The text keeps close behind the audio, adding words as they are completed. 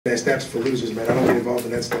Snaps for losers, man. I don't get involved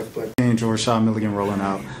in that stuff, but Angel Rashad Milligan rolling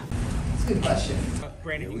out. That's a good question.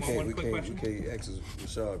 Brandon, we can't ask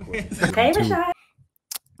Rashad questions. Okay, Rashad.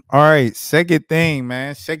 All right, second thing,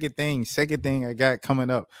 man. Second thing I got coming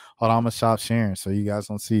up. Hold on, I'm gonna stop sharing so you guys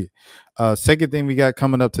don't see it. Second thing we got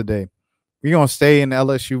coming up today. We're gonna stay in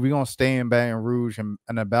LSU. We're gonna stay in Baton Rouge and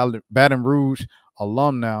a Baton Rouge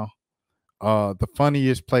alum now. The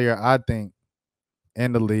funniest player, I think,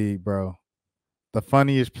 in the league, bro. The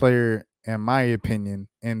funniest player, in my opinion,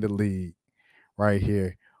 in the league, right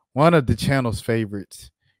here. One of the channel's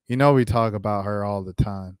favorites. You know we talk about her all the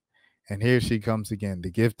time. And here she comes again,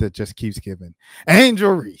 the gift that just keeps giving.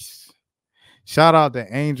 Angel Reese. Shout out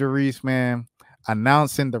to Angel Reese, man.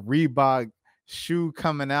 Announcing the Reebok shoe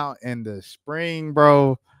coming out in the spring,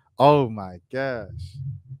 bro. Oh, my gosh.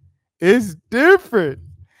 It's different.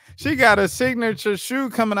 She got a signature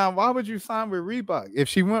shoe coming out. Why would you sign with Reebok? If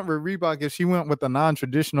she went with Reebok, if she went with a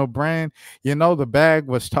non-traditional brand, you know the bag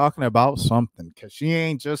was talking about something because she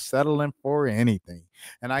ain't just settling for anything.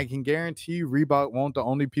 And I can guarantee you Reebok won't the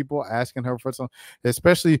only people asking her for some,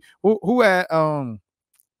 especially who had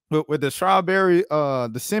with the strawberry,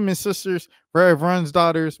 the Simmons sisters, Rev Run's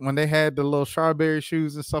daughters, when they had the little strawberry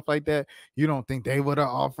shoes and stuff like that, you don't think they would have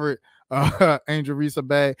offered Angel Reese a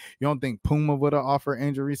bag? You don't think Puma would have offered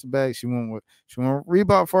Angel Reese a bag? She went with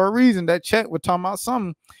Reebok for a reason. That check was talking about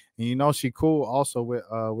something. And you know she cool also with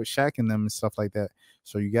Shaq and them and stuff like that.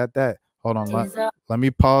 So you got that. Hold on, let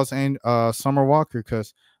me pause and Summer Walker,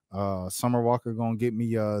 because Summer Walker gonna get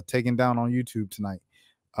me taken down on YouTube tonight.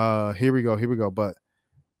 Here we go. But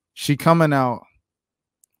she coming out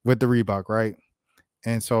with the Reebok, right?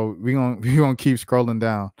 And so we gonna keep scrolling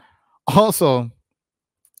down. Also,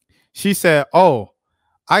 she said, "Oh,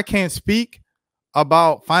 I can't speak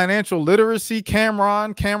about financial literacy,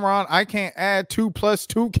 Cameron. I can't add 2 +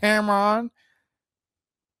 2, Cameron."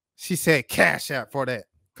 She said, "Cash App for that."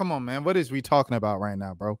 Come on, man. What is we talking about right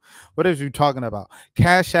now, bro? What is we talking about?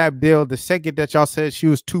 Cash App deal the second that y'all said she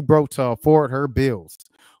was too broke to afford her bills.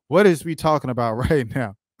 What is we talking about right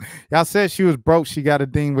now? Y'all said she was broke. She got a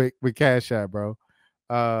thing with Cash App, bro.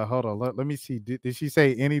 Hold on. Let me see. Did she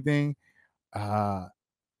say anything?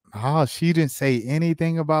 Oh, she didn't say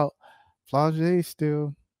anything about Flau'jae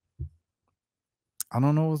still. I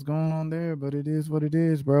don't know what's going on there, but it is what it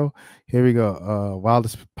is, bro. Here we go.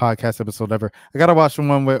 Wildest podcast episode ever. I gotta watch the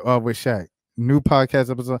one with Shaq. New podcast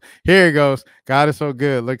episode. Here it goes. God is so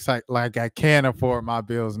good. Looks like I can afford my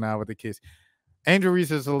bills now with the kids. Angel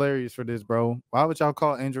Reese is hilarious for this, bro. Why would y'all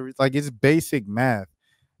call Angel Reese? Like, it's basic math.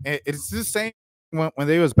 It's the same when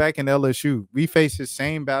they was back in LSU. We faced the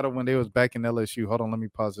same battle when they was back in LSU. Hold on, let me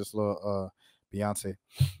pause this little Beyonce.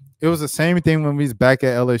 It was the same thing when we was back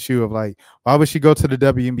at LSU of like, why would she go to the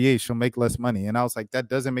WNBA? She'll make less money. And I was like, that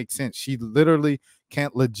doesn't make sense. She literally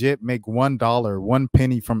can't legit make $1, 1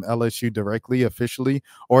 penny from LSU directly, officially,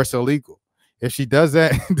 or it's illegal. If she does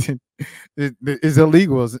that, it's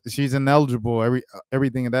illegal. She's ineligible,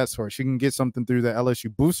 everything of that sort. She can get something through the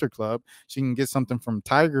LSU Booster Club. She can get something from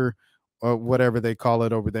Tiger or whatever they call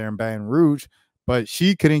it over there in Baton Rouge, but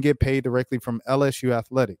she couldn't get paid directly from LSU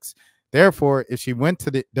Athletics. Therefore, if she went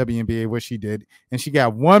to the WNBA, what she did, and she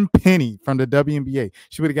got 1 penny from the WNBA,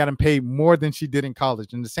 she would have gotten paid more than she did in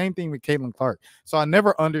college. And the same thing with Caitlin Clark. So I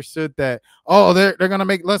never understood that, oh, they're going to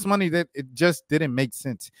make less money. That it just didn't make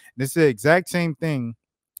sense. This is the exact same thing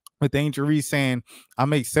with Angel Reese saying, I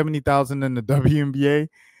make $70,000 in the WNBA,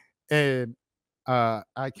 and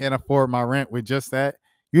I can't afford my rent with just that.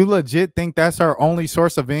 You legit think that's her only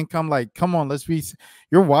source of income? Like, come on,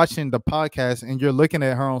 you're watching the podcast and you're looking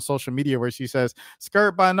at her on social media where she says,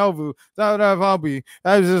 skirt by Nobu,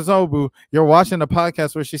 you're watching the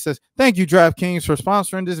podcast where she says, thank you, DraftKings, for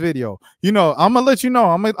sponsoring this video. You know, I'm going to let you know,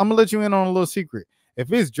 I'm going to let you in on a little secret.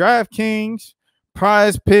 If it's DraftKings,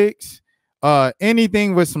 Prize Picks,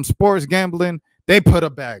 anything with some sports gambling, they put a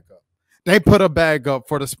bag up. They put a bag up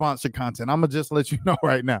for the sponsored content. I'm going to just let you know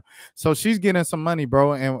right now. So she's getting some money,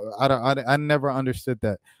 bro, and I never understood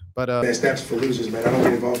that. But snaps for losers, man. I don't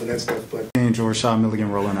get involved in that stuff, but Angel Rashad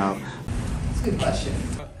Milligan rolling out. That's a good question.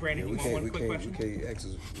 Brandon, We can't ask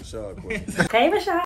Rashad questions. Okay, Rashad.